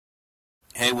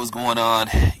Hey, what's going on?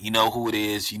 You know who it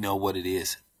is. You know what it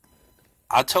is.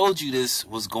 I told you this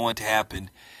was going to happen.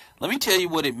 Let me tell you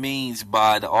what it means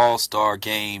by the All-Star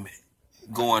game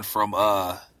going from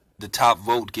the top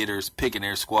vote getters picking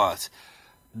their squads.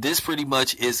 This pretty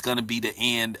much is going to be the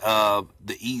end of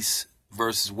the East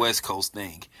versus West Coast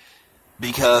thing,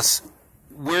 because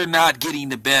we're not getting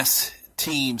the best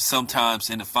teams sometimes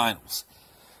in the finals.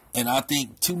 And I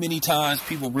think too many times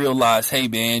people realize, hey,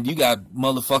 man, you got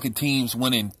motherfucking teams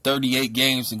winning 38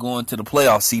 games and going to the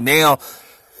playoffs. See, now,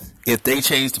 if they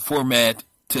change the format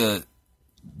to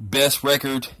best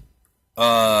record,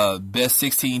 best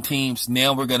 16 teams,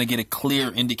 now we're going to get a clear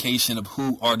indication of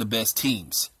who are the best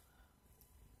teams.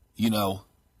 You know,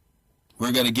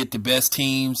 we're going to get the best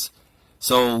teams.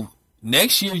 So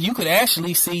next year, you could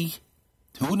actually see,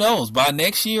 who knows, by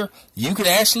next year, you could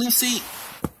actually see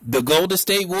the Golden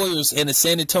State Warriors and the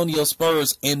San Antonio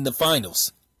Spurs in the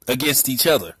finals against each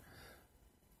other.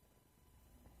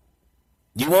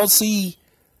 You won't see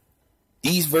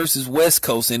East versus West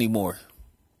Coast anymore.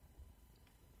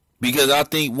 Because I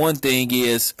think one thing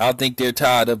is, I think they're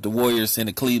tired of the Warriors and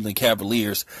the Cleveland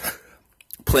Cavaliers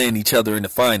playing each other in the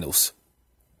finals.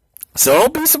 So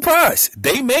don't be surprised.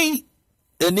 They may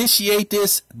initiate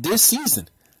this season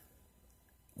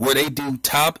where they do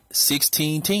top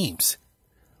 16 teams.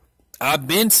 I've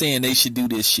been saying they should do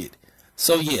this shit.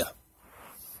 So yeah,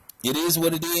 it is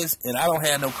what it is, and I don't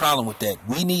have no problem with that.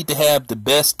 We need to have the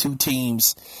best two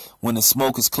teams when the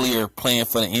smoke is clear playing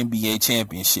for the NBA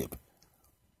championship.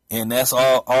 And that's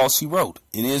all she wrote.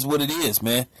 It is what it is,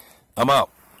 man. I'm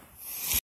out.